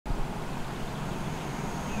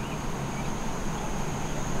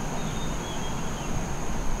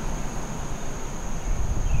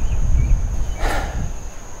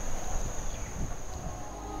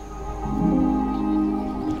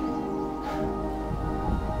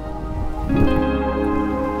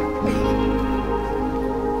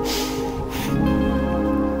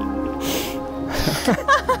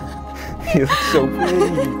You look so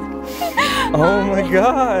pretty. Oh my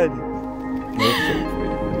God. You look so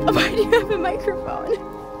pretty. Why do you have a microphone?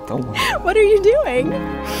 Don't worry. What are you doing?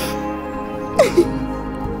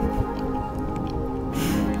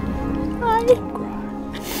 Hi. Don't cry.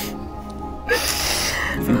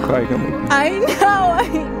 If you cry, you're gonna make me. I know.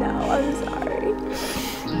 I'm sorry.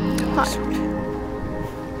 Hi.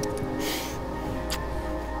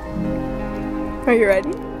 Are you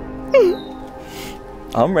ready?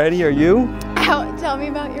 I'm ready. Are you? Tell me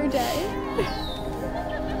about your day.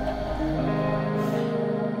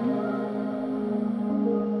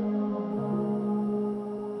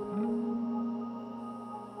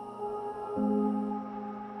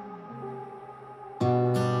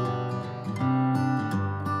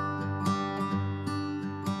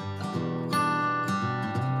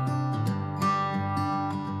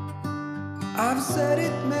 I've said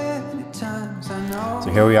it many times, I know.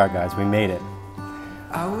 So here we are, guys. We made it.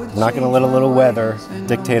 We're not going to let a little weather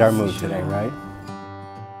dictate our mood today, right?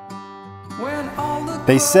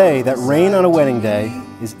 They say that rain on a wedding day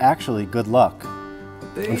is actually good luck.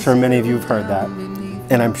 I'm sure many of you have heard that.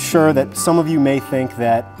 And I'm sure that some of you may think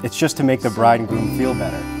that it's just to make the bride and groom feel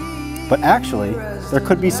better. But actually, there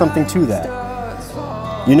could be something to that.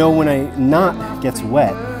 You know, when a knot gets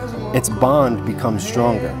wet, its bond becomes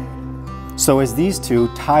stronger. So as these two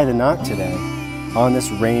tie the knot today, on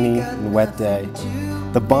this rainy and wet day,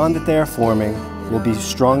 the bond that they are forming will be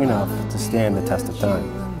strong enough to stand the test of time.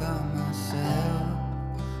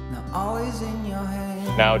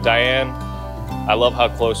 Now, Diane, I love how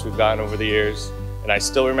close we've gotten over the years, and I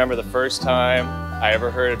still remember the first time I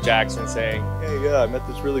ever heard of Jackson saying, "Hey, yeah, I met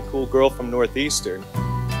this really cool girl from Northeastern."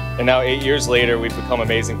 And now 8 years later, we've become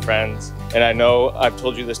amazing friends. And I know I've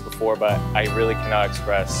told you this before, but I really cannot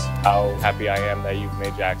express how happy I am that you've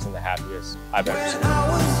made Jackson the happiest I've ever seen. When I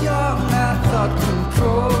was young, I thought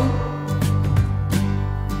control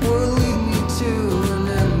would lead me to an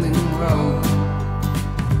ending road.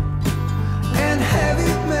 And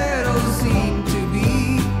heavy metal seemed to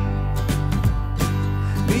be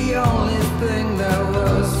the only thing that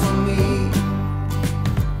was for me.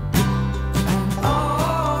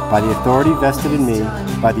 By the authority vested in me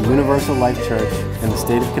by the Universal Life Church in the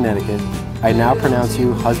state of Connecticut, I now pronounce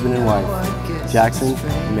you husband and wife. Jackson,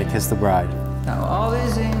 you may kiss the bride. Now all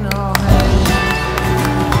is in our hands.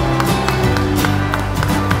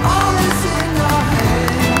 All is in our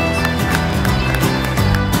hands.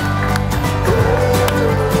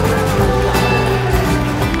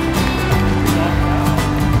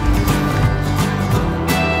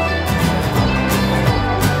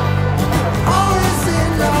 All is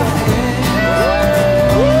in our hands.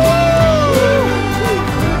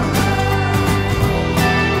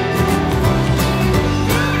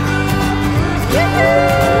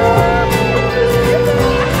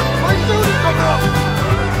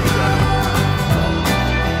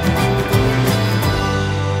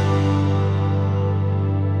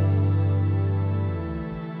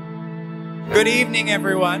 Good evening,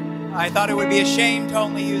 everyone. I thought it would be a shame to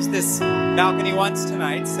only use this balcony once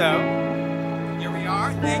tonight, so here we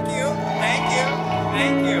are. Thank you, thank you,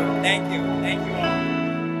 thank you, thank you, thank you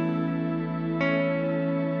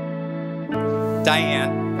all.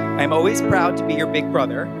 Diane, I'm always proud to be your big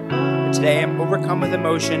brother, but today I'm overcome with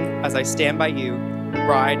emotion as I stand by you,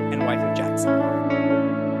 bride and wife of Jackson.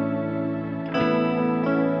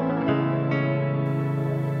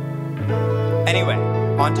 Anyway,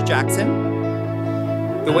 on to Jackson.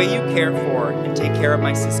 The way you care for and take care of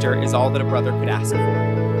my sister is all that a brother could ask for.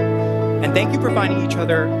 And thank you for finding each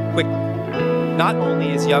other quickly. Not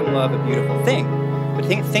only is young love a beautiful thing, but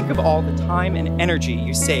think of all the time and energy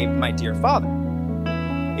you saved my dear father.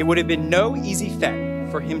 It would have been no easy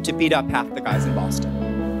feat for him to beat up half the guys in Boston.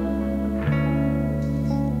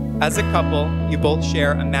 As a couple, you both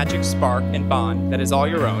share a magic spark and bond that is all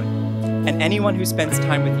your own, and anyone who spends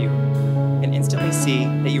time with you can instantly see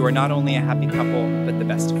that you are not only a happy couple, but the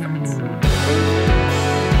best of friends.